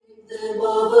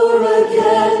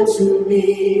again to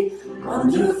me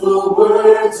wonderful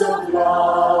words of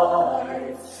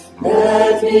life.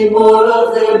 Let me more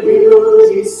of their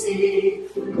beauty see,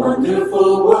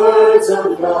 wonderful words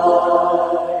of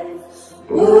life.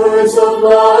 Words of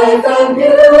life and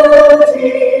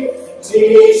beauty,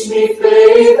 teach me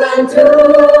faith and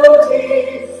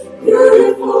duty.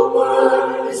 Beautiful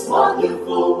words,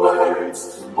 wonderful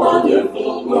words,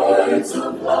 wonderful words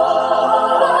of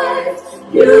life.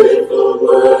 Beautiful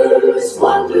words,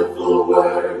 wonderful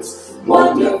words,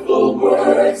 wonderful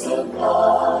words of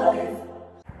life.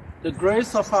 The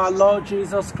grace of our Lord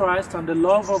Jesus Christ and the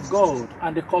love of God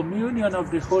and the communion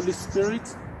of the Holy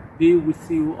Spirit be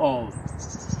with you all.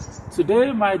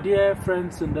 Today, my dear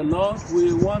friends in the Lord,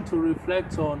 we want to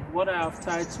reflect on what I have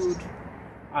titled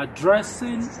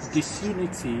Addressing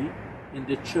Disunity in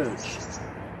the Church.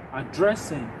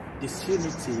 Addressing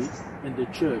Disunity in the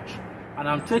Church. And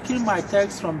I'm taking my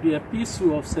text from the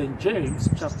Epistle of St. James,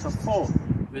 chapter 4,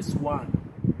 verse 1.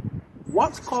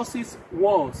 What causes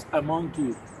wars among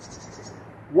you?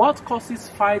 What causes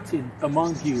fighting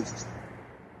among you?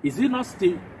 Is it not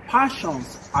the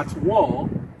passions at war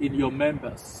in your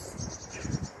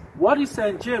members? What is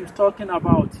St. James talking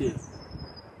about here?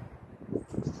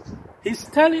 He's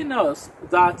telling us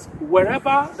that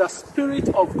wherever the Spirit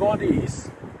of God is,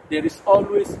 there is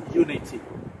always unity.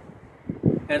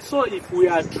 And so if we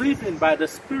are driven by the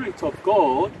Spirit of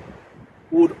God,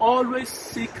 we would always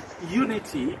seek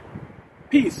unity,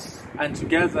 peace, and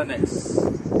togetherness.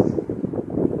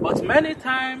 But many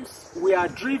times we are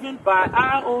driven by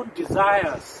our own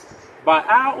desires, by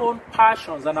our own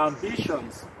passions and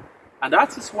ambitions. And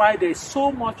that is why there is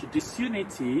so much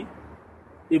disunity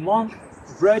among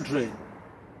brethren,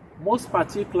 most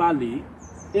particularly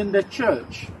in the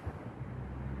church.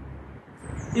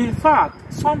 In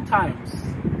fact, sometimes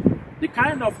the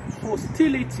kind of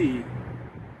hostility,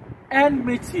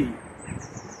 enmity,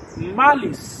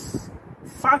 malice,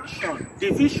 faction,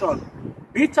 division,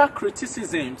 bitter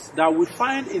criticisms that we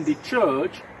find in the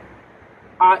church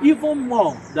are even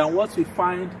more than what we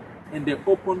find in the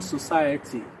open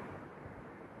society.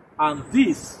 And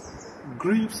this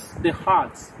grieves the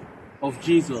heart of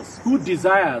Jesus, who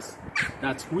desires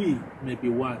that we may be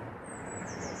one.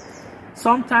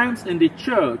 Sometimes in the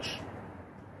church,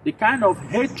 the kind of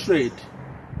hatred,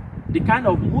 the kind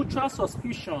of mutual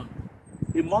suspicion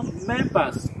among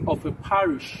members of a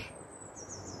parish,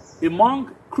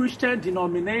 among Christian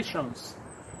denominations,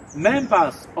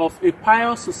 members of a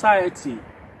pious society,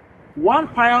 one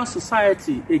pious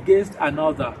society against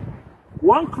another,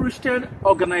 one Christian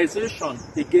organization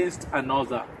against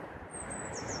another,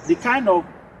 the kind of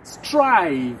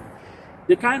strife,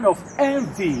 the kind of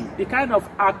envy, the kind of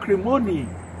acrimony,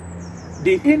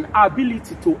 the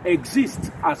inability to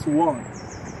exist as one.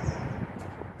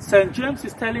 St. James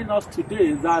is telling us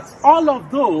today that all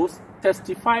of those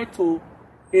testify to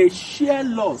a sheer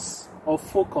loss of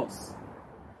focus.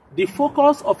 The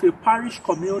focus of a parish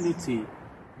community,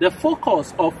 the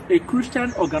focus of a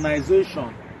Christian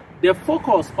organization, the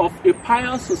focus of a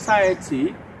pious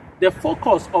society, the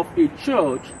focus of a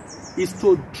church is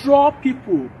to draw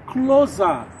people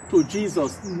closer to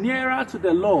Jesus, nearer to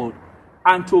the Lord,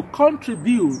 and to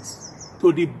contribute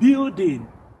to the building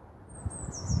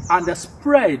and the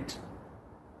spread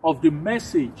of the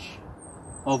message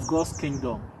of God's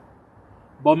kingdom.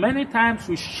 But many times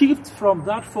we shift from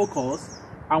that focus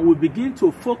and we begin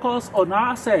to focus on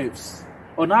ourselves,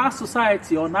 on our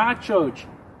society, on our church.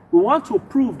 We want to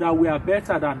prove that we are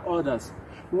better than others.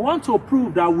 We want to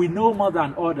prove that we know more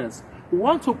than others. We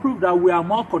want to prove that we are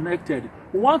more connected.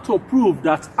 We want to prove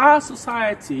that our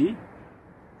society,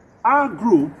 our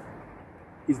group,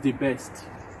 is the best.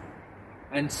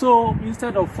 And so,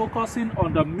 instead of focusing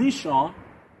on the mission,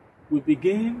 we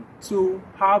begin to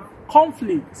have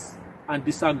conflicts and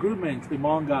disagreements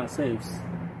among ourselves.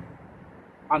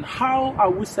 And how are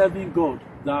we serving God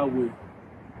that way?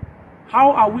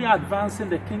 How are we advancing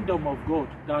the kingdom of God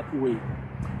that way?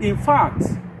 In fact,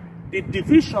 the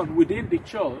division within the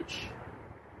church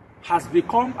has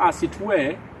become, as it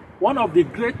were, one of the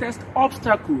greatest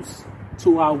obstacles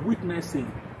to our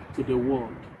witnessing to the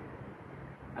world.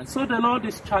 And so the Lord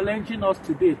is challenging us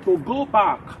today to go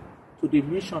back to the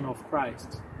mission of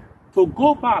Christ, to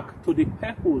go back to the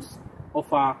purpose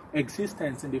of our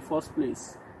existence in the first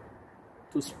place,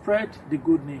 to spread the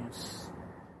good news,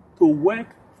 to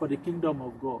work for the kingdom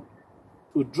of God,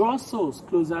 to draw souls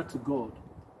closer to God,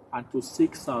 and to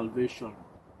seek salvation.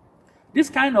 This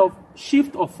kind of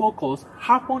shift of focus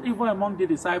happened even among the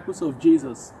disciples of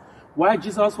Jesus. While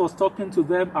Jesus was talking to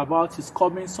them about his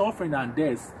coming suffering and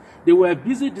death, they were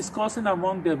busy discussing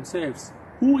among themselves,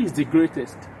 who is the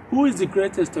greatest? Who is the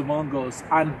greatest among us?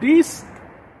 And this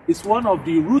is one of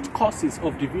the root causes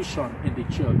of division in the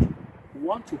church. We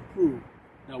want to prove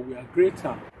that we are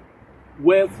greater,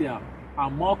 wealthier,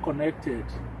 and more connected,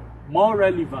 more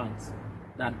relevant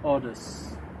than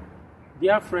others.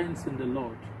 Dear friends in the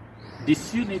Lord,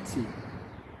 disunity,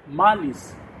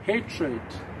 malice, hatred,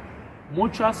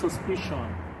 mutual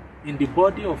suspicion in the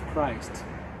body of Christ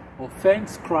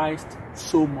offends Christ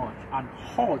so much and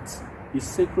hurts his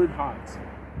sacred heart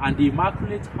and the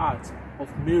immaculate heart of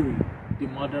Mary, the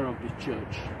mother of the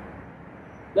church.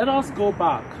 Let us go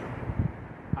back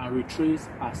and retrace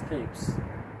our steps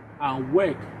and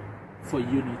work for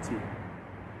unity.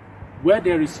 Where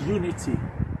there is unity,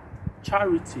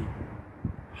 charity,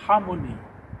 harmony,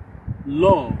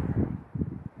 love,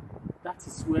 that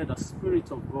is where the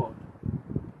Spirit of God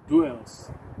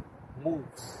dwells,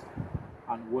 moves,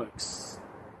 and works.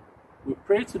 We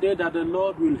pray today that the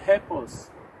Lord will help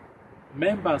us,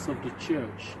 members of the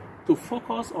church, to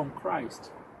focus on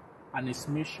Christ and His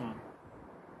mission,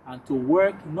 and to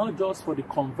work not just for the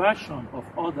conversion of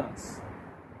others,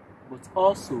 but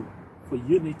also for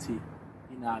unity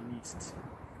in our midst.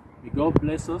 May God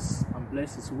bless us and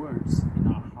bless His words in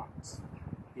our hearts.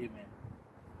 Amen.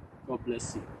 God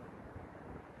bless you.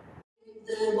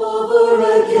 Them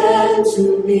over again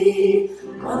to me,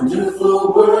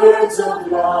 wonderful words of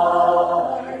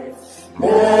life.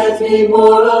 Let me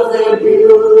more of their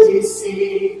beauty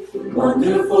see,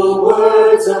 wonderful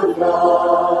words of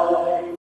life.